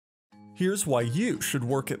Here's why you should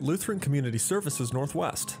work at Lutheran Community Services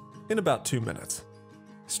Northwest in about 2 minutes.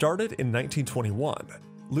 Started in 1921,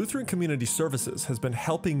 Lutheran Community Services has been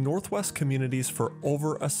helping Northwest communities for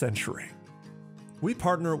over a century. We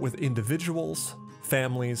partner with individuals,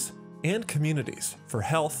 families, and communities for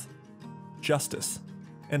health, justice,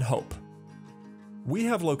 and hope. We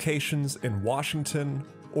have locations in Washington,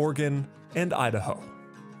 Oregon, and Idaho.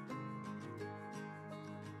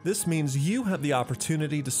 This means you have the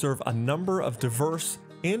opportunity to serve a number of diverse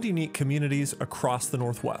and unique communities across the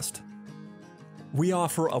Northwest. We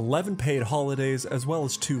offer 11 paid holidays as well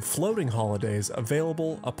as 2 floating holidays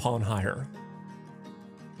available upon hire.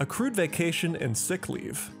 Accrued vacation and sick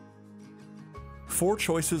leave, 4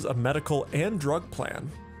 choices of medical and drug plan,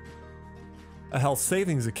 a health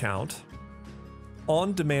savings account,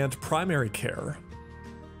 on-demand primary care,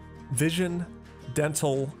 vision,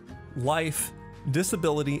 dental, life,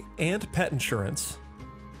 disability, and pet insurance,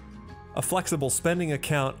 a flexible spending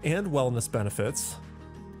account and wellness benefits,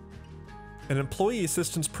 an employee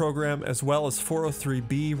assistance program as well as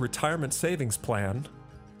 403(b) retirement savings plan,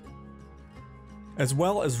 as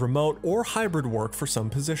well as remote or hybrid work for some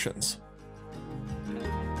positions.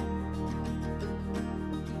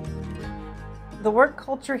 The work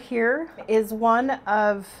culture here is one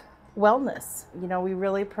of wellness. You know, we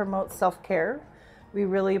really promote self-care. We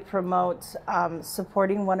really promote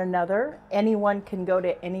supporting one another. Anyone can go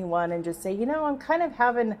to anyone and just say, you know, I'm kind of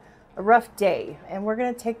having a rough day, and we're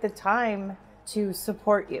going to take the time to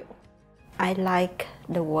support you. I like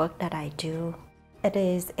the work that I do. It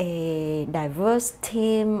is a diverse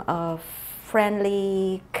team of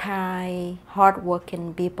friendly, kind,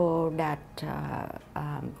 hardworking people that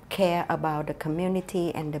care about the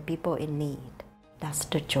community and the people in need. That's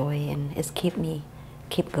the joy, and it's keep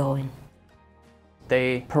going.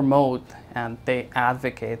 They promote and they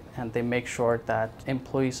advocate and they make sure that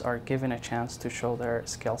employees are given a chance to show their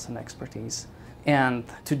skills and expertise and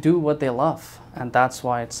to do what they love. And that's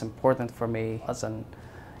why it's important for me as an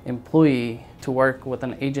employee to work with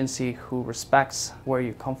an agency who respects where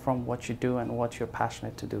you come from, what you do, and what you're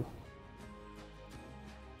passionate to do.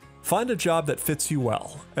 Find a job that fits you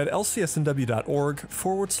well at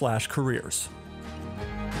lcsnw.org/careers.